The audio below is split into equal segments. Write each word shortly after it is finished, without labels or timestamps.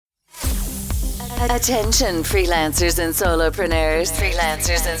Attention freelancers and solopreneurs.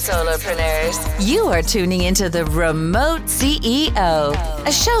 You are tuning into the Remote CEO,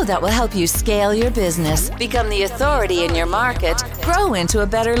 a show that will help you scale your business, become the authority in your market, grow into a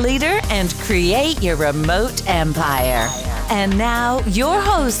better leader, and create your remote empire. And now, your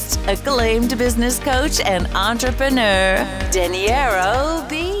host, acclaimed business coach and entrepreneur, Daniero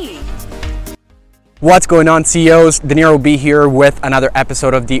B. What's going on, CEOs? Daniero B here with another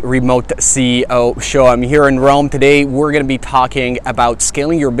episode of the Remote CEO Show. I'm here in Rome today. We're going to be talking about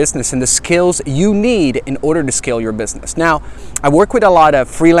scaling your business and the skills you need in order to scale your business. Now, I work with a lot of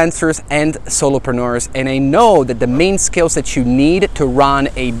freelancers and solopreneurs, and I know that the main skills that you need to run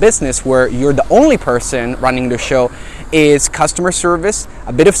a business where you're the only person running the show is customer service,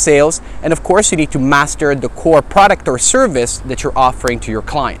 a bit of sales, and of course you need to master the core product or service that you're offering to your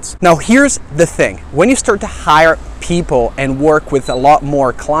clients. Now here's the thing, when you start to hire people and work with a lot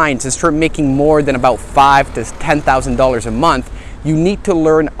more clients and start making more than about $5,000 to $10,000 a month, you need to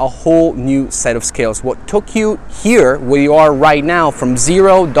learn a whole new set of skills. What took you here, where you are right now, from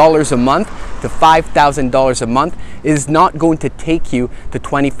 $0 a month to $5,000 a month is not going to take you to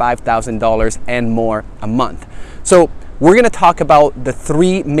 $25,000 and more a month. So we're going to talk about the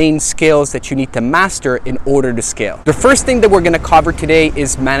three main skills that you need to master in order to scale. The first thing that we're going to cover today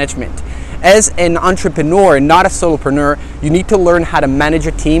is management. As an entrepreneur, not a solopreneur, you need to learn how to manage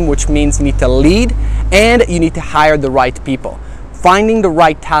a team, which means you need to lead and you need to hire the right people. Finding the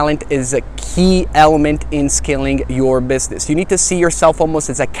right talent is a key element in scaling your business. You need to see yourself almost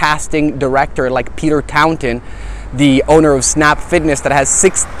as a casting director, like Peter Taunton, the owner of Snap Fitness that has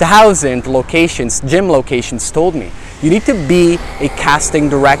 6,000 locations, gym locations, told me. You need to be a casting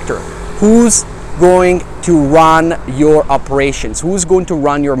director. Who's going to run your operations? Who's going to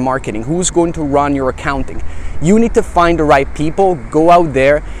run your marketing? Who's going to run your accounting? You need to find the right people, go out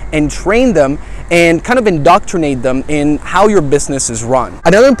there and train them and kind of indoctrinate them in how your business is run.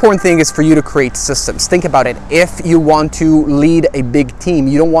 Another important thing is for you to create systems. Think about it. If you want to lead a big team,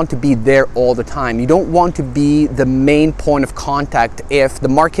 you don't want to be there all the time. You don't want to be the main point of contact. If the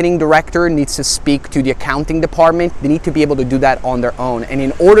marketing director needs to speak to the accounting department, they need to be able to do that on their own. And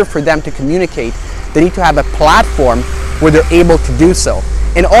in order for them to communicate, they need to have a platform where they're able to do so.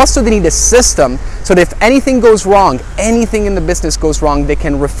 And also they need a system so that if anything goes wrong, anything in the business goes wrong, they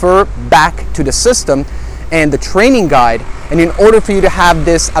can refer back to the system and the training guide. And in order for you to have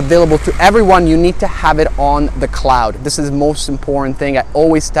this available to everyone, you need to have it on the cloud. This is the most important thing. I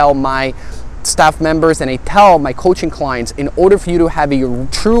always tell my staff members and I tell my coaching clients, in order for you to have a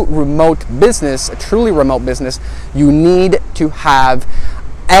true remote business, a truly remote business, you need to have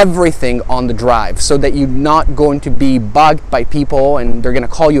everything on the drive so that you're not going to be bugged by people and they're going to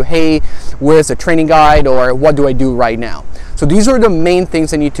call you, hey, where's the training guide, or what do I do right now? So these are the main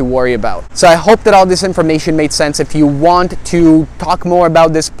things I need to worry about. So I hope that all this information made sense. If you want to talk more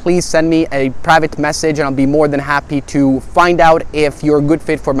about this, please send me a private message and I'll be more than happy to find out if you're a good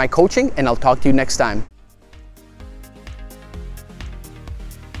fit for my coaching, and I'll talk to you next time.